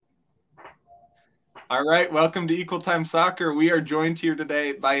All right, welcome to Equal Time Soccer. We are joined here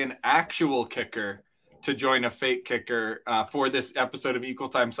today by an actual kicker to join a fake kicker for this episode of Equal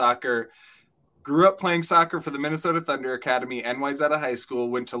Time Soccer. Grew up playing soccer for the Minnesota Thunder Academy, NYZ High School,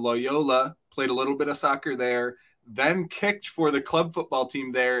 went to Loyola, played a little bit of soccer there, then kicked for the club football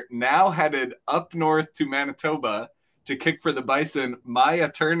team there, now headed up north to Manitoba to kick for the Bison. Maya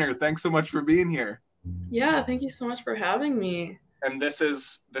Turner, thanks so much for being here. Yeah, thank you so much for having me. And this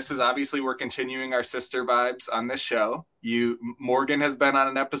is obviously, we're continuing our sister vibes on this show. Morgan has been on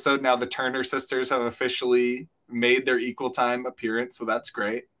an episode. Now the Turner sisters have officially made their equal time appearance, so that's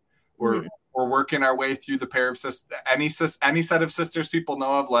great. We're working our way through the pair of sisters. Any set of sisters people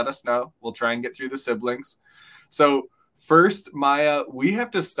know of, let us know. We'll try and get through the siblings. So first, Maya, we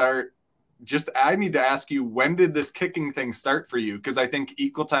have to start. I need to ask you, when did this kicking thing start for you? Because I think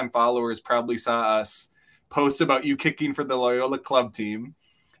Equal Time followers probably saw us post about you kicking for the Loyola club team.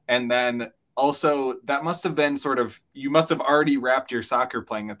 And then also that must have been you must have already wrapped your soccer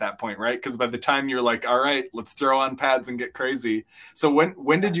playing at that point, right? Because by the time you're like, all right, let's throw on pads and get crazy. So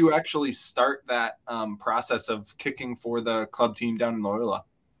when did you actually start that process of kicking for the club team down in Loyola?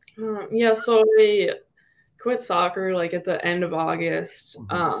 So I quit soccer like at the end of August.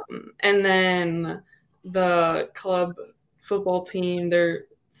 And then the club football team, their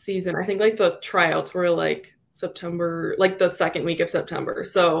season, I think like the tryouts were like September, like the second week of September.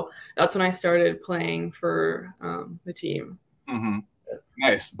 So that's when I started playing for the team. Mm-hmm.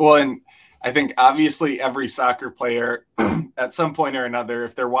 Nice. Well, and I think obviously every soccer player at some point or another,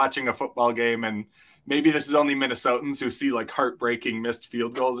 if they're watching a football game, and maybe this is only Minnesotans who see like heartbreaking missed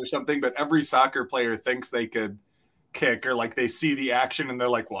field goals or something, but every soccer player thinks they could kick, or like they see the action and they're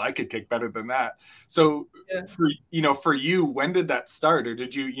like, well, I could kick better than that. So for you, when did that start? Or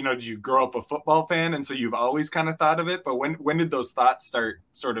did you grow up a football fan and so you've always kind of thought of it? But when did those thoughts start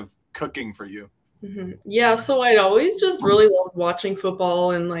sort of cooking for you? Yeah, so I'd always just really loved watching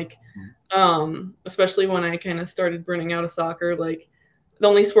football, and like especially when I kind of started burning out of soccer, like the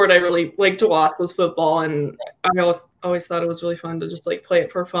only sport I really liked to watch was football, and I always thought it was really fun to just like play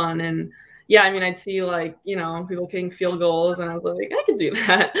it for fun. And yeah, I mean, I'd see like, people kicking field goals and I was like, I could do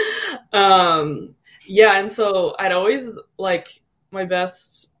that. Yeah, and so I'd always like my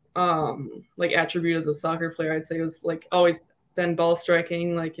best like attribute as a soccer player, I'd say, was like always been ball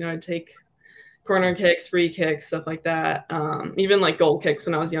striking. Like, I'd take corner kicks, free kicks, stuff like that. Even like goal kicks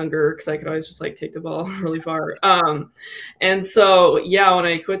when I was younger, because I could always just like kick the ball really far. And so yeah, when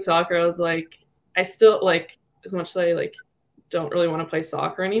I quit soccer, I was like, I still like, as much as I like don't really want to play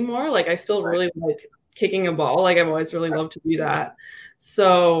soccer anymore, like I still really like kicking a ball. Like I've always really loved to do that.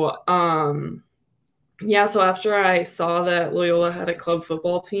 So yeah, so after I saw that Loyola had a club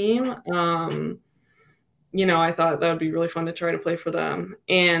football team, I thought that would be really fun to try to play for them.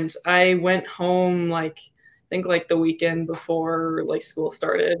 And I went home like I think like the weekend before like school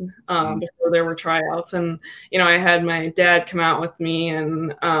started, before there were tryouts, and I had my dad come out with me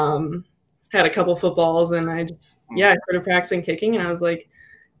and had a couple footballs, and I started practicing kicking, and I was like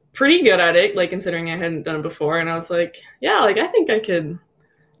pretty good at it, like considering I hadn't done it before. And I was like, yeah, like I think I could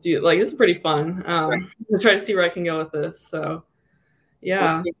do, like, this is pretty fun. I'll try to see where I can go with this. So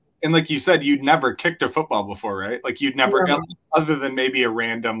yeah. And like you said, you'd never kicked a football before, right? Like you'd never, other than maybe a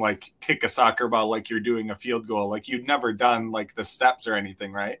random like kick a soccer ball like you're doing a field goal, like you'd never done like the steps or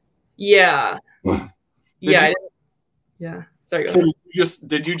anything, right? Yeah. Yeah. Sorry. Go ahead.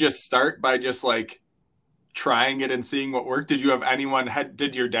 Did you just start by just like trying it and seeing what worked? Did you have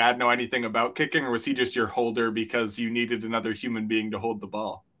did your dad know anything about kicking, or was he just your holder because you needed another human being to hold the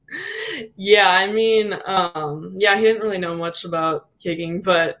ball? Yeah, I mean, he didn't really know much about kicking,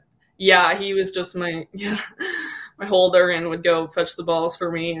 but yeah, he was just my holder and would go fetch the balls for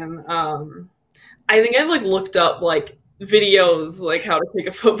me. And I think I like looked up like videos like how to kick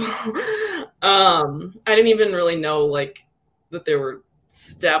a football. I didn't even really know like that there were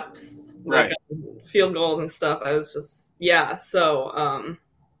steps, like field goals and stuff. I was just so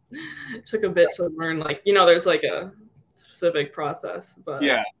it took a bit to learn, like, there's like a specific process, but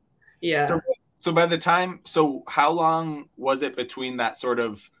yeah. So by the time, how long was it between that sort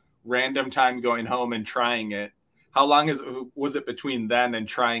of random time going home and trying it? How long was it between then and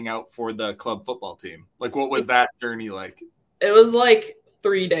trying out for the club football team? Like, what was that journey like? It was like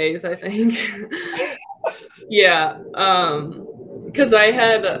 3 days, I think. Yeah. Because I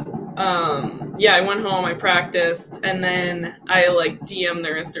had, I went home, I practiced, and then I like DM'd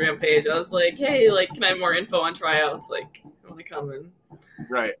their Instagram page. I was like, hey, like, can I have more info on tryouts? Like, I want to come and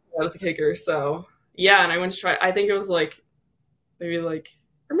I was a kicker. So yeah, and I went to try. I think it was like maybe like,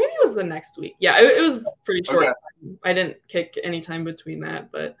 or maybe it was the next week. Yeah, it was pretty short. Okay. I didn't kick any time between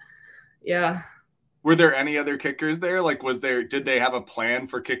that, but yeah. Were there any other kickers there? Like, did they have a plan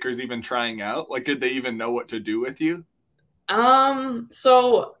for kickers even trying out? Like, did they even know what to do with you?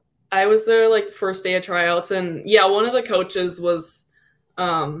 So I was there like the first day of tryouts, and yeah, one of the coaches was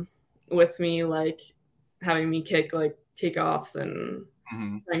with me, like having me kick like kickoffs and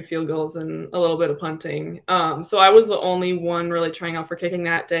trying field goals and a little bit of punting. So I was the only one really trying out for kicking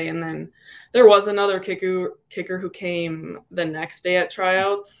that day, and then there was another kicker who came the next day at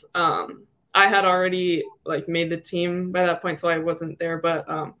tryouts. I had already like made the team by that point, so I wasn't there, but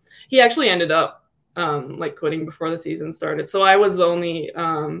he actually ended up like quitting before the season started. So I was the only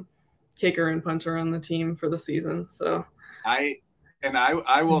kicker and punter on the team for the season. So I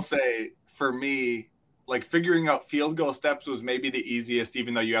will say, for me, like figuring out field goal steps was maybe the easiest,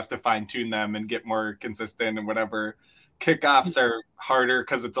 even though you have to fine tune them and get more consistent and whatever. Kickoffs are harder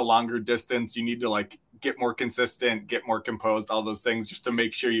because it's a longer distance. You need to like get more consistent, get more composed, all those things just to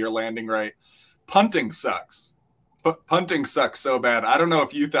make sure you're landing right. Punting sucks. Punting sucks so bad. I don't know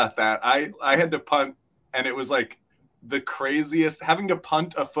if you thought that. I had to punt, and it was like the craziest. Having to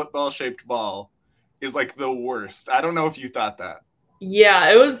punt a football-shaped ball is like the worst. I don't know if you thought that.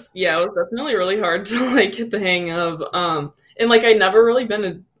 Yeah, it was definitely really hard to like get the hang of. And like I never really been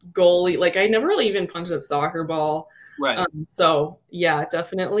a goalie. Like I never really even punched a soccer ball. Right. So yeah,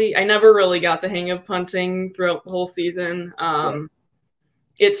 definitely. I never really got the hang of punting throughout the whole season. Right.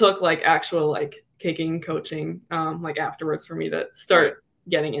 It took like actual like kicking coaching like afterwards for me to start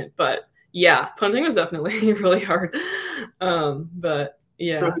getting it. But yeah, punting was definitely really hard. But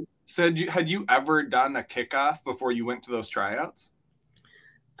yeah. So had you ever done a kickoff before you went to those tryouts?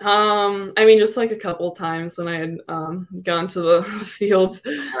 I mean, just like a couple times when I had gone to the field,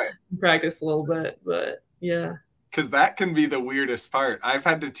 right, and practice a little bit, but yeah. Because that can be the weirdest part. I've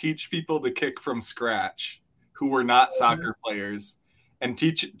had to teach people to kick from scratch who were not soccer players, and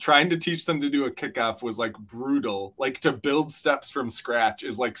trying to teach them to do a kickoff was like brutal. Like to build steps from scratch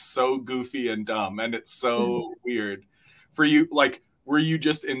is like so goofy and dumb, and it's so weird. For you, like, were you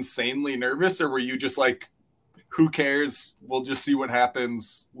just insanely nervous, or were you just like, who cares? We'll just see what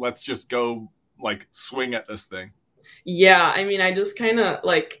happens. Let's just go like swing at this thing. Yeah, I mean, I just kind of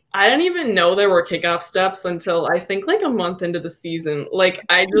like, I didn't even know there were kickoff steps until I think like a month into the season. Like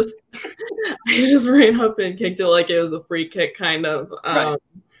I just ran up and kicked it like it was a free kick kind of, right,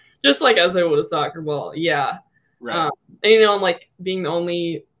 just like as I would a soccer ball. Yeah. Right. And you know, like being the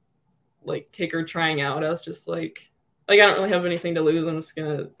only like kicker trying out, I was just like I don't really have anything to lose. I'm just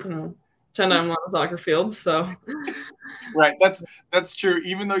gonna, pretend I'm on a soccer field. So right, that's true.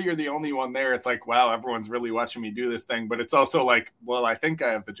 Even though you're the only one there, it's like, wow, everyone's really watching me do this thing. But it's also like, well, I think I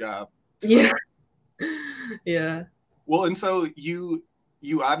have the job. So. Yeah. Yeah. Well, and so you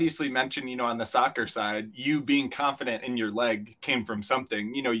obviously mentioned, on the soccer side, you being confident in your leg came from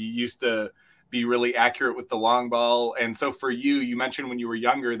something. You used to be really accurate with the long ball. And so for you mentioned when you were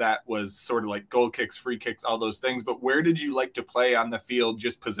younger, that was sort of like goal kicks, free kicks, all those things. But where did you like to play on the field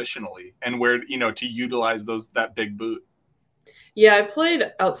just positionally, and where, to utilize that big boot? Yeah, I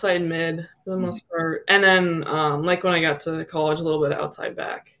played outside mid for the most part. And then like when I got to college, a little bit outside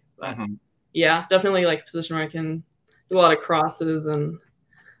back. But yeah, definitely like a position where I can do a lot of crosses and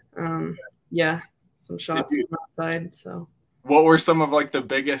some shots from outside. So what were some of like the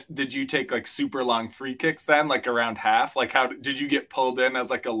biggest? Did you take like super long free kicks then, like around half? Like how did you get pulled in as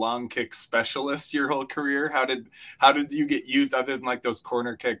like a long kick specialist your whole career? How did you get used other than like those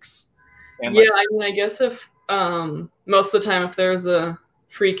corner kicks? And yeah, I mean, I guess if most of the time if there's a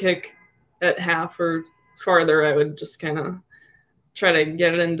free kick at half or farther, I would just kind of try to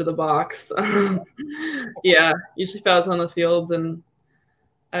get it into the box. Yeah, usually if I was on the field, and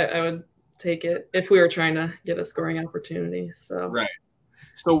I would take it if we were trying to get a scoring opportunity. So right.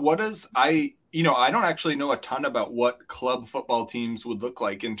 So what does I don't actually know a ton about what club football teams would look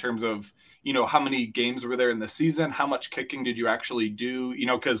like in terms of, how many games were there in the season? How much kicking did you actually do?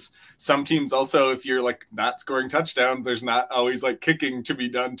 Because some teams also, if you're like not scoring touchdowns, there's not always like kicking to be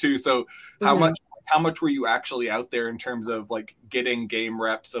done too. So how much were you actually out there in terms of like getting game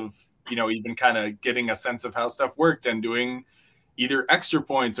reps of, even kind of getting a sense of how stuff worked and doing either extra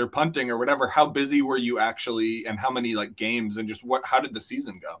points or punting or whatever? How busy were you actually, and how many like games, and just how did the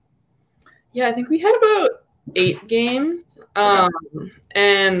season go? Yeah, I think we had about 8 games.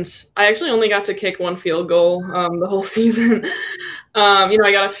 And I actually only got to kick 1 field goal the whole season.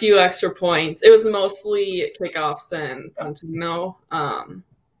 I got a few extra points. It was mostly kickoffs and punting though.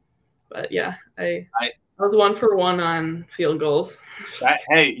 But yeah, I was 1 for 1 on field goals.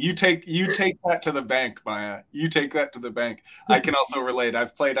 Hey, you take that to the bank, Maya. You take that to the bank. I can also relate.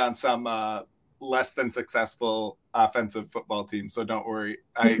 I've played on some less than successful offensive football teams, so don't worry.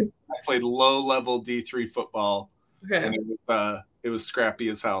 I played low-level D3 football, and it was scrappy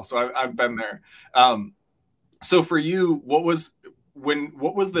as hell. So I've been there. So for you, what was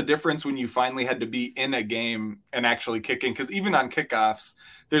the difference when you finally had to be in a game and actually kicking? Because even on kickoffs,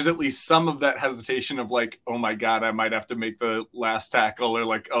 there's at least some of that hesitation of like, oh my God, I might have to make the last tackle, or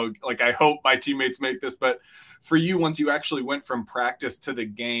like, oh, like I hope my teammates make this. But for you, once you actually went from practice to the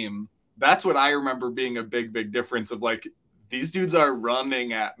game, that's what I remember being a big difference of like, these dudes are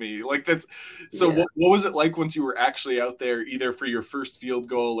running at me. Like that's so what was it like once you were actually out there, either for your first field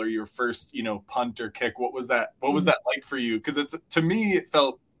goal or your first, punt or kick? What was that like for you? Because to me, it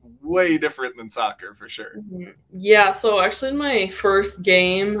felt way different than soccer for sure. Yeah. So actually in my first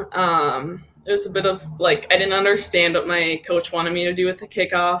game, it was a bit of like, I didn't understand what my coach wanted me to do with the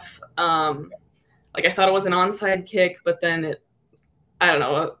kickoff. Like I thought it was an onside kick, but then I don't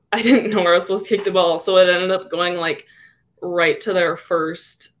know. I didn't know where I was supposed to kick the ball. So it ended up going like right to their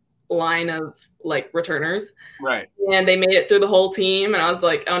first line of like returners. Right. And they made it through the whole team. And I was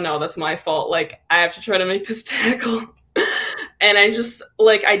like, oh no, that's my fault. Like I have to try to make this tackle. And I just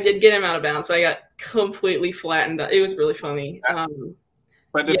like, I did get him out of bounds, but I got completely flattened. It was really funny.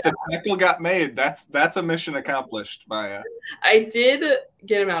 But if the tackle got made, that's a mission accomplished, Maya. I did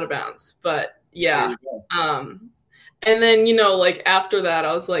get him out of bounds, but yeah. And then, like after that,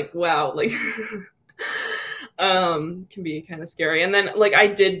 I was like, wow, like can be kind of scary. And then like I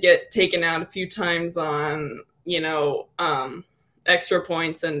did get taken out a few times on, extra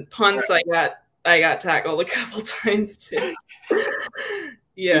points and punts. Right. I got tackled a couple times too.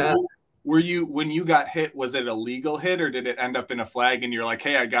 Yeah. When you got hit, was it a legal hit or did it end up in a flag and you're like,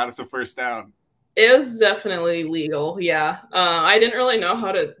 hey, I got us a first down? It was definitely legal. Yeah. I didn't really know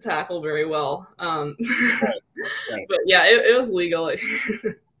how to tackle very well. Right. But yeah, it was legal.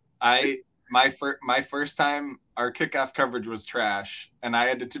 My first time, our kickoff coverage was trash, and I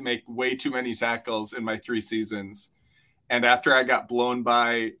had to make way too many tackles in my 3 seasons. And after I got blown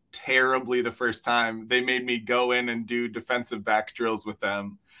by terribly the first time, they made me go in and do defensive back drills with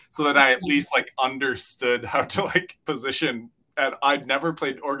them so that I at least like understood how to like position. And I'd never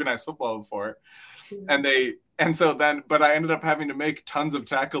played organized football before. But I ended up having to make tons of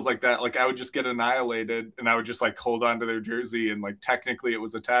tackles like that. Like I would just get annihilated and I would just like hold on to their jersey. And like, technically it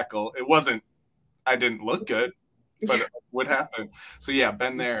was a tackle. I didn't look good, but it would happen. So yeah,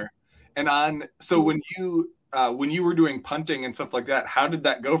 been there. And so when you were doing punting and stuff like that, how did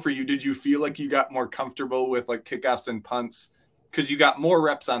that go for you? Did you feel like you got more comfortable with like kickoffs and punts? Because you got more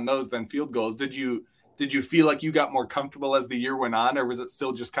reps on those than field goals. Did you feel like you got more comfortable as the year went on, or was it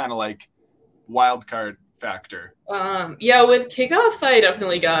still just kind of like wild card factor? Yeah, with kickoffs, I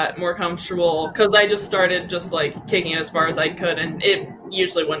definitely got more comfortable because I just started just like kicking as far as I could, and it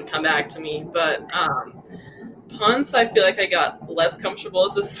usually wouldn't come back to me. But punts, I feel like I got less comfortable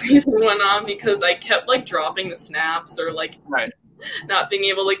as the season went on because I kept like dropping the snaps or like not being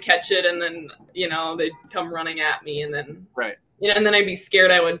able to catch it, and then they'd come running at me, and then and then I'd be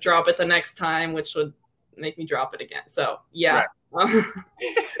scared I would drop it the next time, which would make me drop it again. So yeah.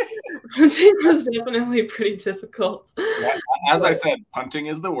 Punting was definitely pretty difficult. As I said, punting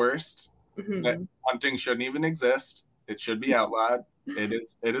is the worst. Mm-hmm. Punting shouldn't even exist. It should be outlawed. It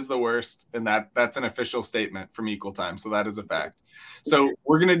is the worst, and that's an official statement from Equal Time, so that is a fact. So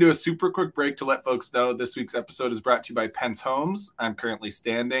we're going to do a super quick break to let folks know this week's episode is brought to you by Pence Homes. I'm currently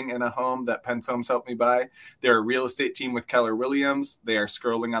standing in a home that Pence Homes helped me buy. They're a real estate team with Keller Williams. They are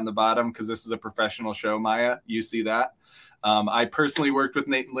scrolling on the bottom because this is a professional show, Maya. You see that. I personally worked with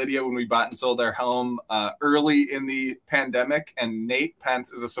Nate and Lydia when we bought and sold our home early in the pandemic, and Nate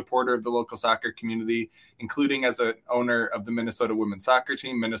Pence is a supporter of the local soccer community, including as an owner of the Minnesota women's soccer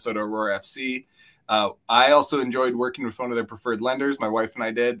team, Minnesota Aurora FC. I also enjoyed working with one of their preferred lenders. My wife and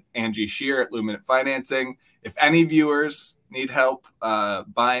I did, Angie Shear at Luminate Financing. If any viewers need help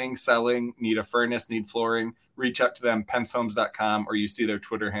buying, selling, need a furnace, need flooring, reach out to them, pencehomes.com, or you see their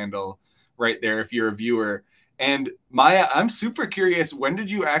Twitter handle right there if you're a viewer. And Maya, I'm super curious, when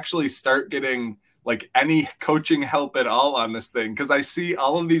did you actually start getting like any coaching help at all on this thing? Because I see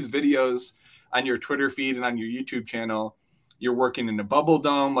all of these videos on your Twitter feed and on your YouTube channel. You're working in a bubble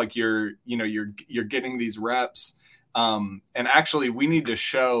dome, like you're getting these reps. And actually we need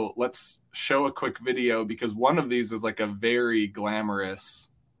to let's show a quick video, because one of these is like a very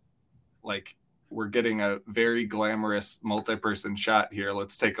glamorous, like we're getting a very glamorous multi-person shot here.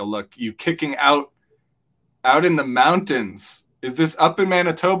 Let's take a look. You kicking out in the mountains. Is this up in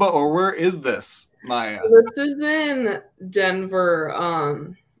Manitoba, or where is this, Maya? This is in Denver.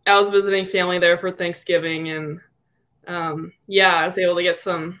 I was visiting family there for Thanksgiving, and I was able to get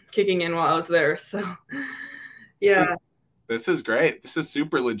some kicking in while I was there. So yeah. This is great. This is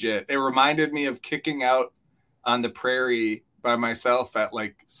super legit. It reminded me of kicking out on the prairie by myself at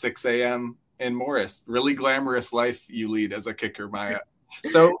like 6 a.m. in Morris. Really glamorous life you lead as a kicker, Maya.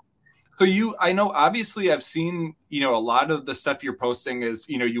 So I know obviously I've seen, a lot of the stuff you're posting is,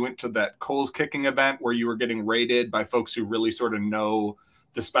 you went to that Kohl's kicking event where you were getting rated by folks who really sort of know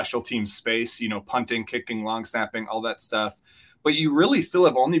the special team space, punting, kicking, long snapping, all that stuff. But you really still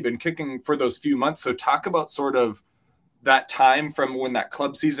have only been kicking for those few months. So talk about sort of that time from when that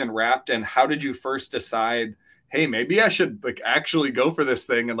club season wrapped, and how did you first decide, hey, maybe I should like actually go for this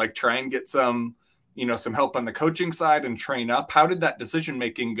thing and like try and get some, some help on the coaching side and train up? How did that decision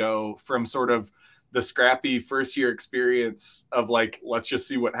making go from sort of the scrappy first year experience of like, let's just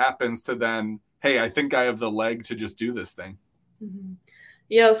see what happens, to then, hey, I think I have the leg to just do this thing? Mm-hmm.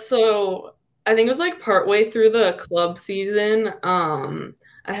 Yeah, so I think it was like partway through the club season.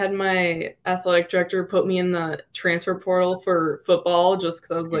 I had my athletic director put me in the transfer portal for football just because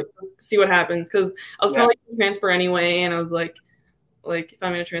I was like, see what happens. Because I was probably going to transfer anyway, and I was like, if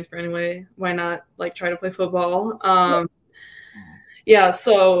I'm going to transfer anyway, why not like try to play football?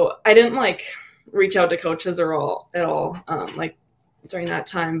 So I didn't like reach out to coaches at all, like during that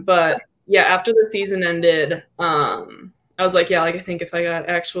time. But yeah, after the season ended, I was like, I think if I got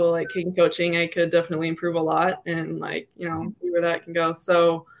actual like kicking coaching, I could definitely improve a lot and like, see where that can go.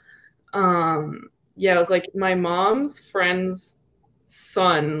 So, it was like my mom's friend's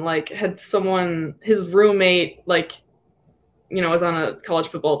son, like had someone, his roommate, like, was on a college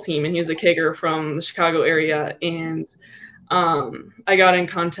football team, and he was a kicker from the Chicago area. And, I got in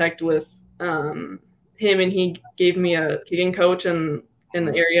contact with, him, and he gave me a kicking coach in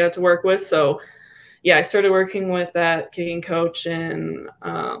the area to work with. So, I started working with that kicking coach in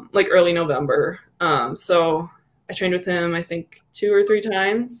like early November. So I trained with him, I think 2 or 3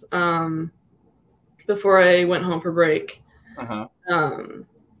 times before I went home for break. Uh-huh.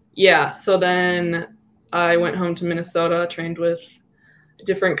 So then I went home to Minnesota, trained with a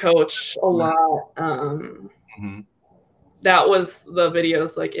different coach a lot. That was the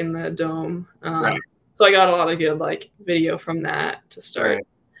videos like in the dome. Right. So I got a lot of good like video from that to start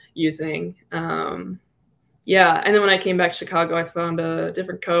using. And then when I came back to Chicago, I found a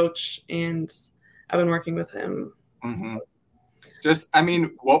different coach, and I've been working with him. Just, I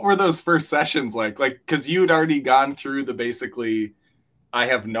mean, what were those first sessions like? Like, because you had already gone through the basically, I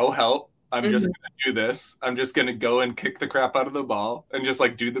have no help. I'm just going to do this. I'm just going to go and kick the crap out of the ball and just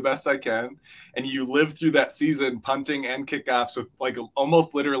like do the best I can. And you lived through that season punting and kickoffs with like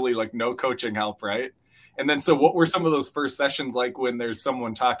almost literally like no coaching help, right? And then, so what were some of those first sessions like when there's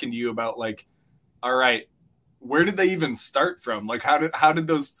someone talking to you about like, all right, where did they even start from? Like, how did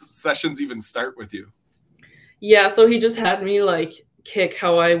those sessions even start with you? Yeah, so he just had me like kick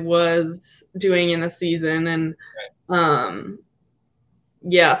how I was doing in the season, and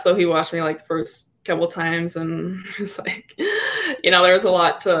so he watched me like the first couple times, and just like, there was a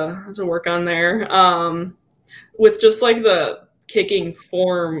lot to work on there with just like the kicking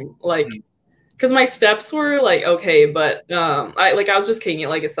form, like. Because my steps were like okay, but I was just kicking it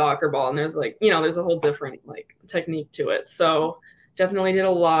like a soccer ball, and there's like there's a whole different like technique to it. So definitely did a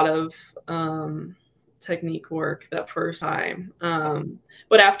lot of technique work that first time.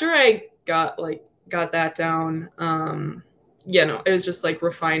 But after I got that down, it was just like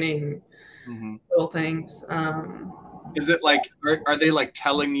refining little things. Is it like, are they like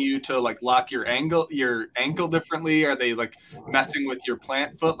telling you to like lock your ankle differently? Are they like messing with your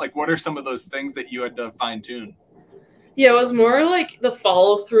plant foot? Like, what are some of those things that you had to fine tune? Yeah, it was more like the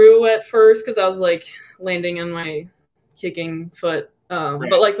follow through at first, because I was like landing on my kicking foot.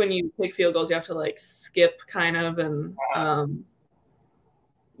 But like when you kick field goals, you have to like skip kind of, and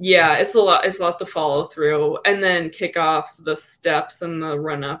it's a lot to follow through. And then kickoffs, the steps and the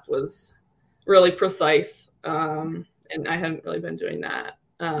run up was really precise. And I hadn't really been doing that.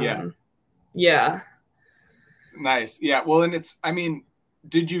 Nice. Yeah. Well, and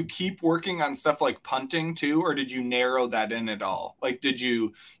did you keep working on stuff like punting too, or did you narrow that in at all? Like, did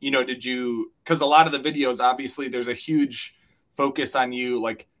you, because a lot of the videos, obviously there's a huge focus on you,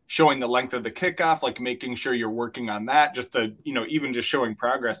 like showing the length of the kickoff, like making sure you're working on that, just to, even just showing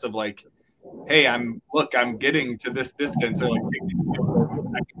progress of like, hey, I'm getting to this distance, or like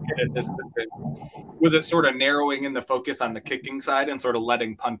I can get at this distance. Was it sort of narrowing in the focus on the kicking side and sort of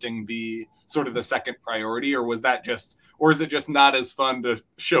letting punting be sort of the second priority, or is it just not as fun to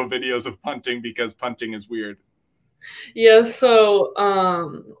show videos of punting because punting is weird? Yeah, so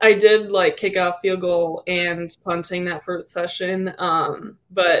I did like kickoff, field goal, and punting that first session.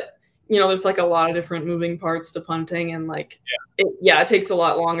 But there's like a lot of different moving parts to punting, and like it takes a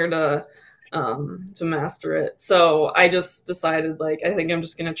lot longer to to master it. So I just decided, like, I think I'm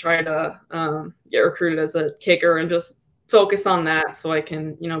just gonna try to get recruited as a kicker and just focus on that, so I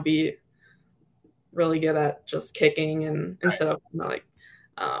can, be really good at just kicking and instead of like,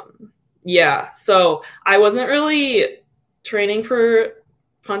 yeah. So I wasn't really training for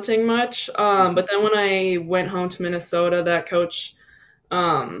punting much, but then when I went home to Minnesota, that coach,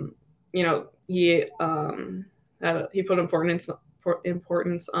 he put importance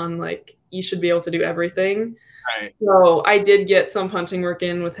on, like, you should be able to do everything. Right. So I did get some punting work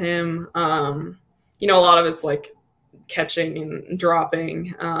in with him. A lot of it's like catching and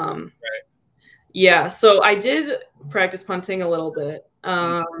dropping. Right. Yeah, so I did practice punting a little bit,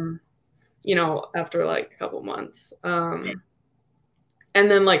 after like a couple months. Right. And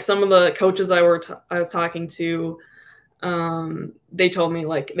then, like, some of the coaches I was talking to, they told me,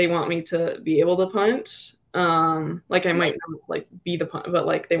 like, they want me to be able to punt. Like, I might not, like, be the punt, but,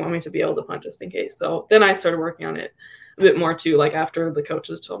 like, they want me to be able to punt just in case. So then I started working on it a bit more too, like, after the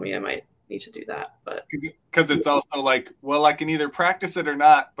coaches told me I might need to do that. But because it's also like, well, I can either practice it or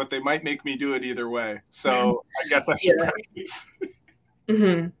not, but they might make me do it either way. So I guess I should practice.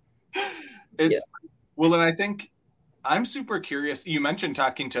 Well, and I think I'm super curious. You mentioned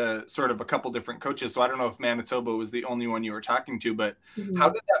talking to sort of a couple different coaches, so I don't know if Manitoba was the only one you were talking to, but how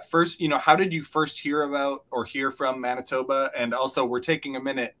did that first, how did you first hear about or hear from Manitoba? And also, we're taking a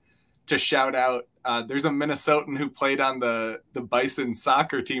minute to shout out, there's a Minnesotan who played on the Bison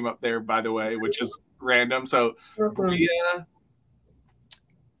soccer team up there, by the way, which is random. So Bria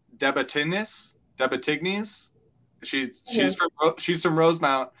Debatignis, she's from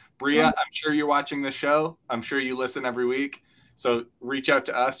Rosemount. Bria, I'm sure you're watching this show. I'm sure you listen every week. So reach out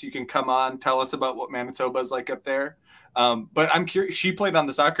to us. You can come on, tell us about what Manitoba is like up there. But I'm curious. She played on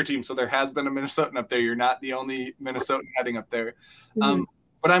the soccer team, so there has been a Minnesotan up there. You're not the only Minnesotan heading up there.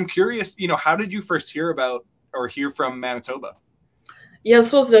 But I'm curious, how did you first hear about or hear from Manitoba? Yeah,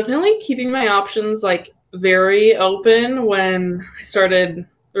 so it's definitely keeping my options, like, very open when I started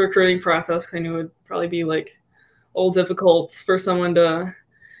the recruiting process, because I knew it would probably be, like, a little difficult for someone to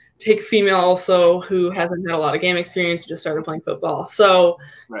take a female also who hasn't had a lot of game experience, just started playing football. So,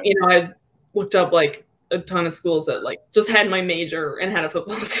 I looked up, like, a ton of schools that, like, just had my major and had a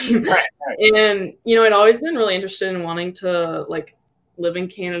football team. And, I'd always been really interested in wanting to, like, live in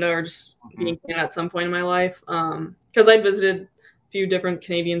Canada or just be in Canada at some point in my life. Because I'd visited a few different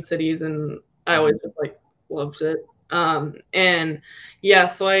Canadian cities and I always just, like, loved it. And yeah,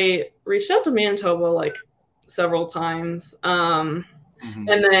 so I reached out to Manitoba, like, several times. And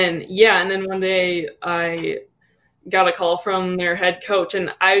then one day I got a call from their head coach,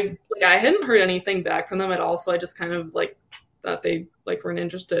 and I hadn't heard anything back from them at all. So I just kind of, like, thought they, like, weren't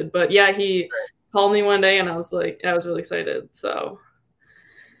interested. But yeah, he called me one day and I was really excited. So.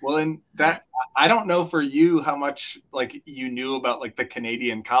 Well, and that, I don't know for you how much, like, you knew about, like, the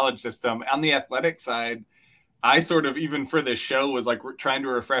Canadian college system. On the athletic side, I sort of, even for this show, was, like, trying to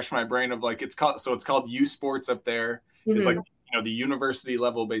refresh my brain of, like, it's called U Sports up there. It's like, the university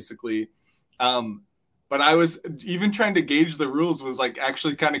level, basically. But I was even trying to gauge the rules was, like,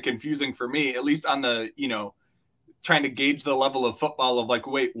 actually kind of confusing for me, at least on the, trying to gauge the level of football of, like,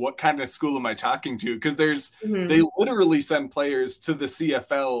 wait, what kind of school am I talking to? Because they literally send players to the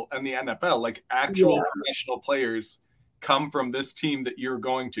CFL and the NFL, like, actual professional players come from this team that you're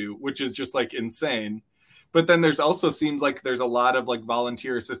going to, which is just, like, insane. But then there's also seems like there's a lot of, like,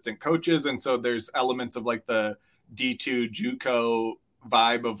 volunteer assistant coaches. And so there's elements of, like, the D2 JUCO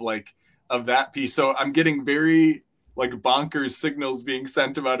vibe of, like, of that piece. So I'm getting very, like, bonkers signals being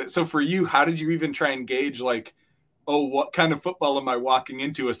sent about it. So for you, how did you even try and gauge, like, oh, what kind of football am I walking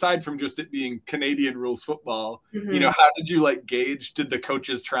into, aside from just it being Canadian rules football? How did you, like, gauge? Did the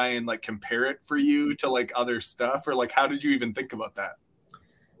coaches try and, like, compare it for you to, like, other stuff? Or, like, how did you even think about that?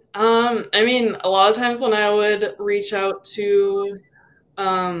 I mean, a lot of times when I would reach out to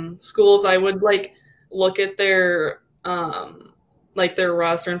schools, I would, like, look at their their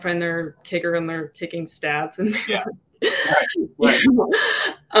roster and find their kicker and their kicking stats, and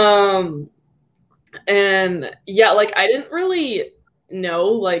and yeah, like, I didn't really know,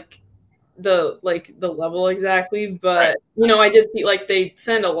 like, the level exactly, but I did see, like, they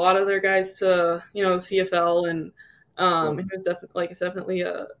send a lot of their guys to the CFL, and it was definitely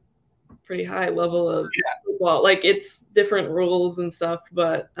a pretty high level of football. Like, it's different rules and stuff,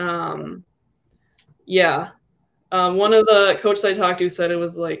 but one of the coaches I talked to said it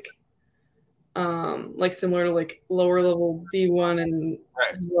was like similar to, like, lower level D1 and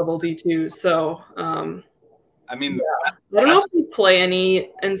level D2. So I mean, I don't know if we play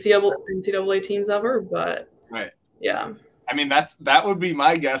any NCAA teams ever, but yeah. I mean, that would be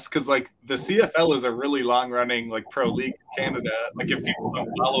my guess, because like the CFL is a really long running like pro league in Canada. Like if people don't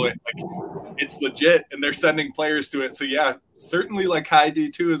follow it, like it's legit, and they're sending players to it. So yeah, certainly like high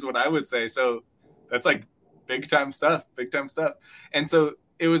D2 is what I would say. So that's like big time stuff. And so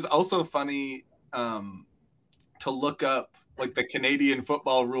it was also funny to look up like the Canadian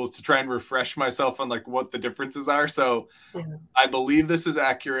football rules to try and refresh myself on like what the differences are. So I believe this is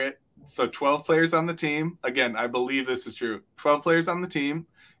accurate. So 12 players on the team. Again, I believe this is true. 12 players on the team.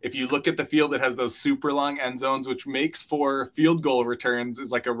 If you look at the field, it has those super long end zones, which makes for field goal returns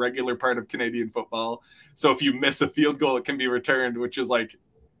is like a regular part of Canadian football. So if you miss a field goal, it can be returned, which is like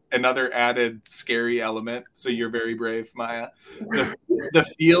another added scary element. So you're very brave, Maya. The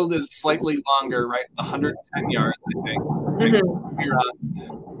field is slightly longer, right? It's 110 yards, I think.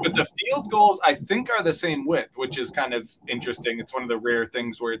 But the field goals, I think, are the same width, which is kind of interesting. It's one of the rare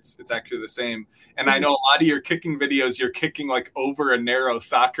things where it's actually the same. And I know a lot of your kicking videos, you're kicking like over a narrow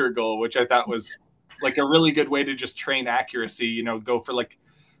soccer goal, which I thought was like a really good way to just train accuracy, you know, go for like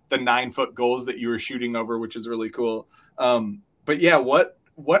the 9-foot goals that you were shooting over, which is really cool. But yeah, what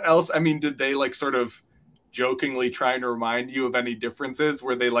else? I mean, did they like sort of jokingly trying to remind you of any differences?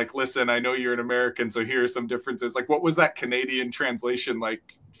 Were they like, listen, I know you're an American, so here are some differences? Like, what was that Canadian translation like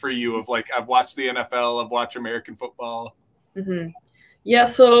for you of like, I've watched the NFL, I've watched American football? Yeah,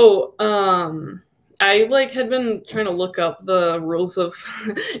 so I like had been trying to look up the rules of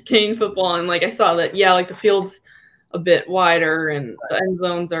Canadian football, and like I saw that, yeah, like the field's a bit wider and the end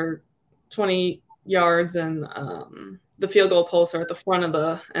zones are 20 yards, and the field goal posts are at the front of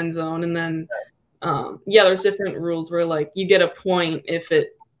the end zone. And then yeah, there's different rules where like you get a point if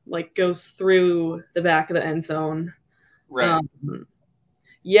it like goes through the back of the end zone. Right.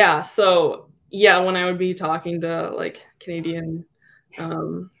 Yeah, so yeah, when I would be talking to like Canadian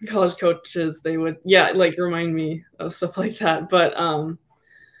college coaches, they would like remind me of stuff like that. But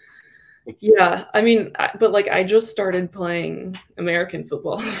yeah, I mean, but like I just started playing American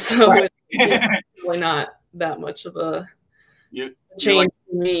football, so it's really not that much of a change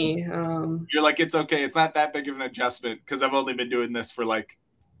for me. You're like, it's okay, it's not that big of an adjustment because I've only been doing this for like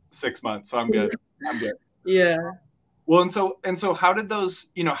 6 months, so I'm good. Yeah. Well, and so how did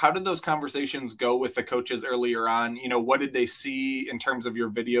those conversations go with the coaches earlier on? You know, what did they see in terms of your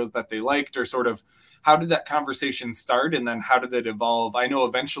videos that they liked, or sort of how did that conversation start, and then how did it evolve? I know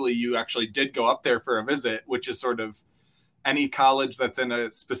eventually you actually did go up there for a visit, which is sort of any college that's in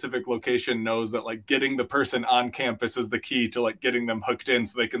a specific location knows that like getting the person on campus is the key to like getting them hooked in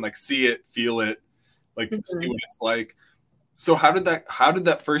so they can like see it, feel it, like see what it's like. So how did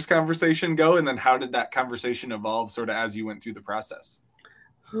that first conversation go, and then how did that conversation evolve sort of as you went through the process?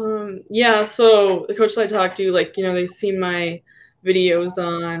 Yeah, so the coach that I talked to, like, you know, they've seen my videos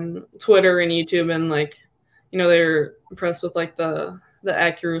on Twitter and YouTube, and like, you know, they're impressed with like the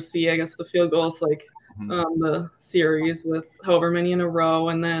accuracy, I guess, the field goals, like the series with however many in a row,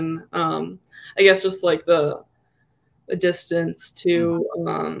 and then I guess just like the distance to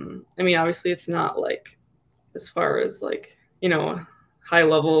I mean, obviously it's not like as far as like, you know, high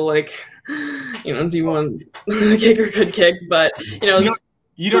level, like, you know, D1 kicker could kick, but you know,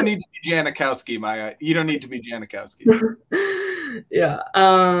 you don't need to be Janikowski, Maya. You don't need to be Janikowski. Yeah.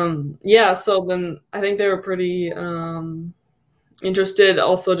 Yeah. So then I think they were pretty interested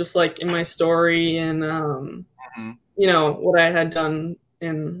also just like in my story and, you know, what I had done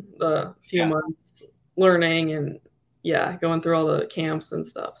in the few months learning and going through all the camps and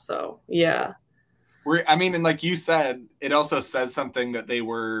stuff. So, yeah. I mean, and like you said, it also says something that they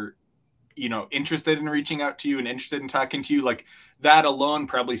were, you know, interested in reaching out to you and interested in talking to you. Like that alone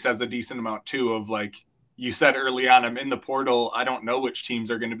probably says a decent amount too of like, you said early on, I'm in the portal. I don't know which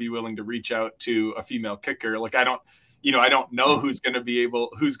teams are going to be willing to reach out to a female kicker. Like I don't know who's going to be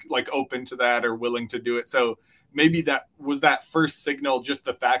who's like open to that or willing to do it. So maybe that was that first signal, just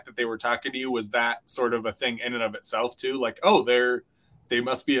the fact that they were talking to you, was that sort of a thing in and of itself too? Like, oh, they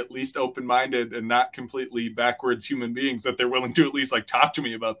must be at least open-minded and not completely backwards human beings, that they're willing to at least like talk to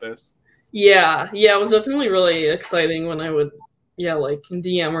me about this. Yeah. It was definitely really exciting when I would, like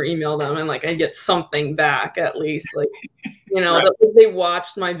DM or email them and like I get something back at least, like, you know, right. That they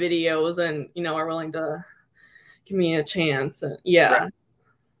watched my videos and, you know, are willing to give me a chance. And Right.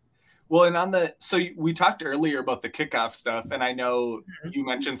 Well, and so we talked earlier about the kickoff stuff, and I know you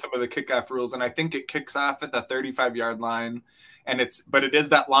mentioned some of the kickoff rules, and I think it kicks off at the 35-yard line, but it is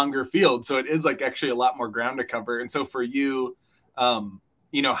that longer field, so it is like actually a lot more ground to cover. And so for you,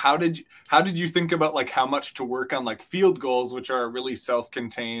 you know, how did you think about like how much to work on like field goals, which are really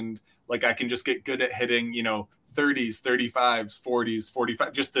self-contained, like I can just get good at hitting, you know, 30s, 35s, 40s,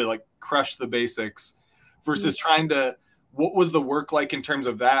 45, just to like crush the basics, versus trying to what was the work like in terms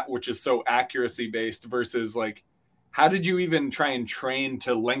of that, which is so accuracy based, versus like, how did you even try and train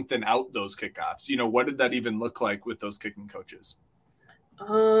to lengthen out those kickoffs? You know, what did that even look like with those kicking coaches?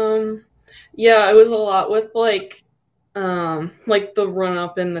 Yeah, it was a lot with like the run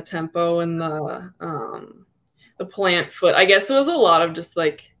up in the tempo and the plant foot. I guess it was a lot of just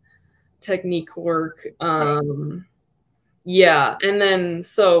like technique work. Yeah, and then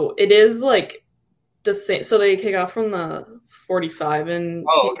so it is like the same. So they kick off from the 45, and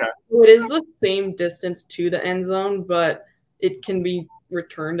okay. it is the same distance to the end zone, but it can be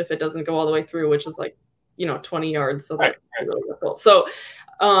returned if it doesn't go all the way through, which is like 20 yards. So that's really difficult. So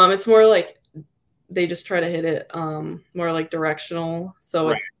it's more like they just try to hit it more like directional. So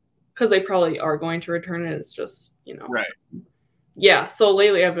it's because they probably are going to return it. It's just right. Yeah, so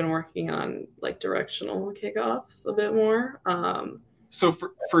lately I've been working on like directional kickoffs a bit more. So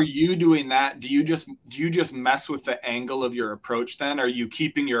for you doing that, do you just mess with the angle of your approach then? Are you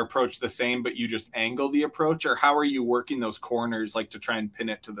keeping your approach the same, but you just angle the approach, or how are you working those corners like to try and pin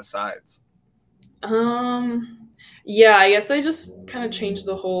it to the sides? Yeah, I guess I just kind of changed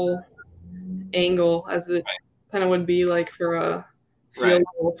the whole angle as it kind of would be like for a field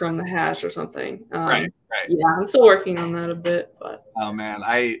goal from the hash or something. Right. Yeah, I'm still working on that a bit, but oh man,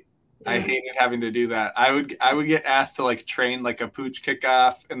 I hated having to do that. I would get asked to like train like a pooch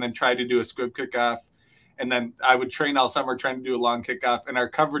kickoff and then try to do a squib kickoff, and then I would train all summer trying to do a long kickoff, and our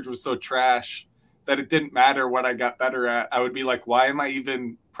coverage was so trash that it didn't matter what I got better at. I would be like, why am I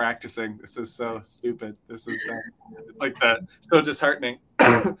even practicing? This is so stupid. This is dumb. It's like that, so disheartening.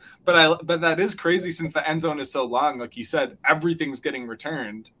 But that is crazy since the end zone is so long. Like you said, everything's getting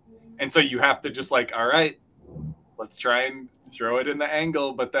returned. And so you have to just like, all right, let's try and throw it in the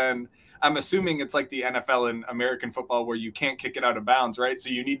angle. But then I'm assuming it's like the NFL and American football where you can't kick it out of bounds, right? So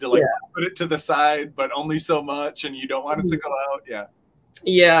you need to like put it to the side, but only so much, and you don't want it to go out.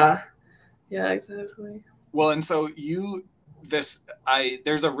 Yeah. Yeah, exactly. Well, and so there's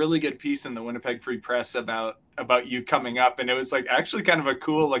a really good piece in the Winnipeg Free Press about you coming up, and it was like actually kind of a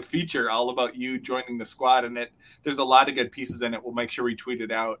cool like feature all about you joining the squad, and there's a lot of good pieces in it. We'll make sure we tweet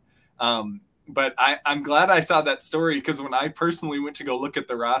it out. But I'm glad I saw that story, because when I personally went to go look at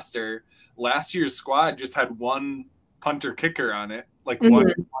the roster, last year's squad just had one punter kicker on it, like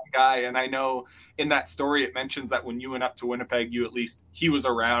one guy. And I know in that story it mentions that when you went up to Winnipeg, he was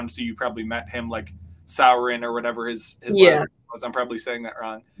around, so you probably met him, like Saurin or whatever his last name was. I'm probably saying that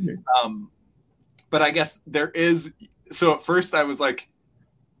wrong. But I guess so at first I was like,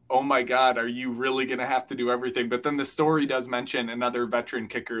 oh my God, are you really going to have to do everything? But then the story does mention another veteran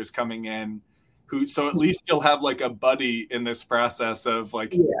kicker is coming in, so at least you'll have like a buddy in this process of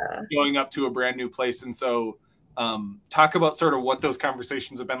like going up to a brand new place. And so talk about sort of what those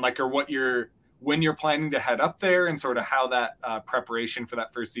conversations have been like, or when you're planning to head up there, and sort of how that preparation for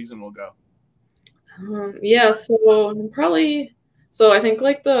that first season will go. So I think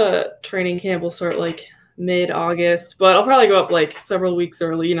like the training camp will start like mid-August, but I'll probably go up like several weeks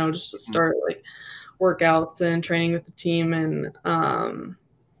early, just to start like workouts and training with the team. And I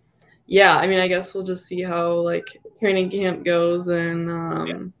mean, I guess we'll just see how like training camp goes.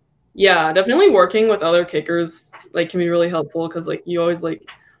 And definitely working with other kickers like can be really helpful, because like you always like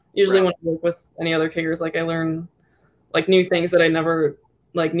usually when I work with any other kickers, like I learn like new things that I never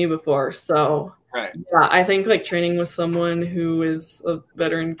like knew before. So I think like training with someone who is a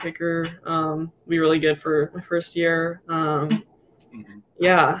veteran kicker will be really good for my first year.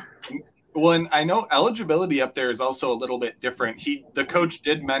 Well, and I know eligibility up there is also a little bit different. The coach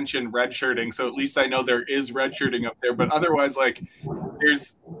did mention redshirting, so at least I know there is redshirting up there. But otherwise, like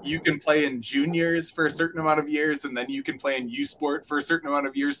you can play in juniors for a certain amount of years, and then you can play in U Sport for a certain amount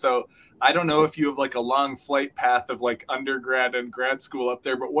of years. So I don't know if you have like a long flight path of like undergrad and grad school up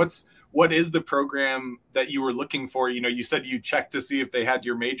there. But what is the program that you were looking for? You said you checked to see if they had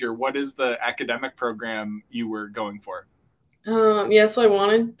your major. What is the academic program you were going for? So I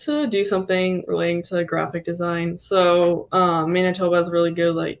wanted to do something relating to graphic design. So Manitoba has a really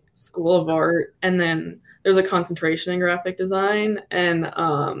good like school of art, and then there's a concentration in graphic design. And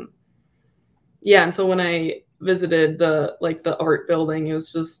and so when I visited the art building, it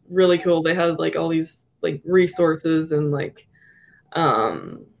was just really cool. They had like all these like resources and like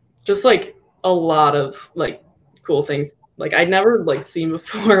just like a lot of like cool things like I'd never like seen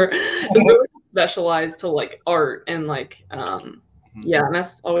before. It's really specialized to like art and like and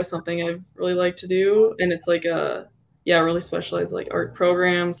that's always something I've really liked to do. And it's like a really specialized like art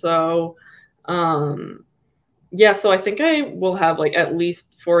program. So so I think I will have like at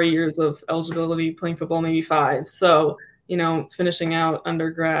least 4 years of eligibility playing football, maybe 5. So finishing out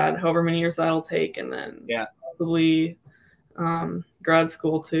undergrad, however many years that'll take, and then possibly grad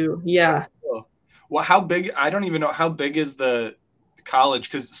school too. Yeah. Well, how big? I don't even know how big is the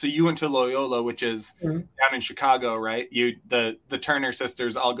college, because so you went to Loyola, which is down in Chicago, right? The Turner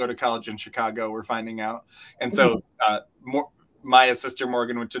sisters all go to college in Chicago. We're finding out, and so Maya's sister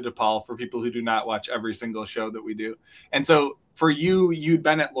Morgan went to DePaul. For people who do not watch every single show that we do, and so for you, you'd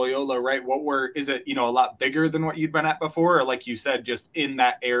been at Loyola, right? Is it a lot bigger than what you'd been at before, or like you said, just in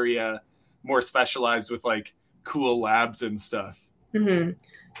that area, more specialized with like cool labs and stuff? Mm-hmm.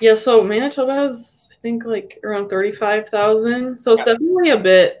 Yeah, so Manitoba has, I think, like around 35,000. So it's definitely a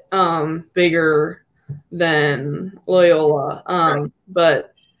bit bigger than Loyola.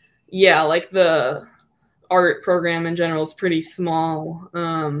 But yeah, like the art program in general is pretty small.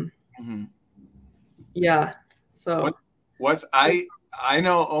 Yeah. So I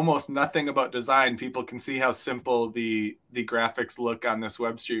know almost nothing about design. People can see how simple the graphics look on this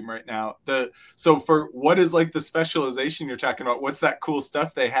web stream right now. So for what is like the specialization you're talking about, what's that cool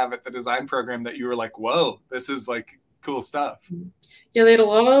stuff they have at the design program that you were like, whoa, this is like cool stuff? Yeah, they had a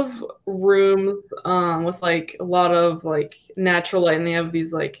lot of rooms with like a lot of like natural light, and they have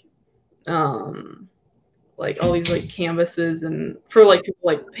these like all these like canvases and for like people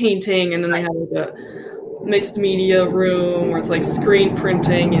like painting, and then they have like a mixed media room where it's like screen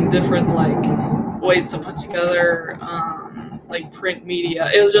printing and different like ways to put together like print media.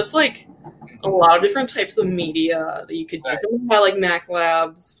 It was just like a lot of different types of media that you could use. And we had like Mac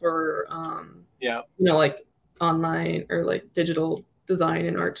Labs for like online or like digital design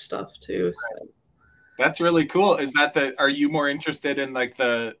and art stuff too. So that's really cool. Is that are you more interested in like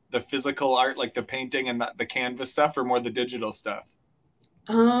the physical art, like the painting and the canvas stuff, or more the digital stuff?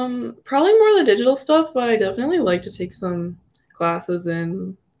 Probably more the digital stuff, but I definitely like to take some classes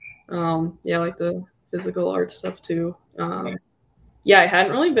in like the physical art stuff too. I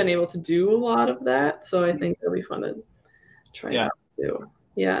hadn't really been able to do a lot of that, so I think it'll be fun to try that too.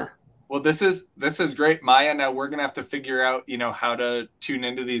 Yeah. Well, this is great, Maya. Now we're gonna have to figure out, how to tune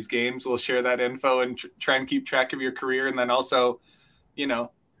into these games. We'll share that info and try and keep track of your career, and then also,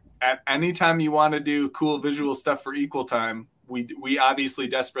 at any time you want to do cool visual stuff for Equal Time, we obviously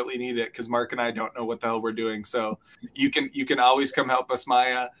desperately need it, because Mark and I don't know what the hell we're doing. So you can always come help us,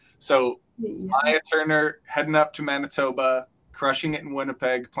 Maya. So Maya Turner heading up to Manitoba, crushing it in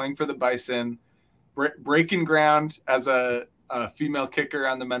Winnipeg, playing for the Bison, breaking ground as a female kicker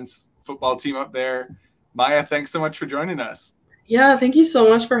on the men's football team up there. Maya, thanks so much for joining us. Yeah, thank you so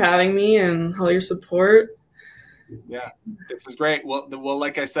much for having me and all your support. Yeah, this is great. Well,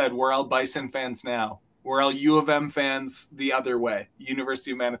 like I said, we're all Bison fans now. We're all U of M fans the other way, University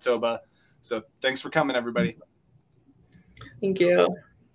of Manitoba. So thanks for coming, everybody. Thank you.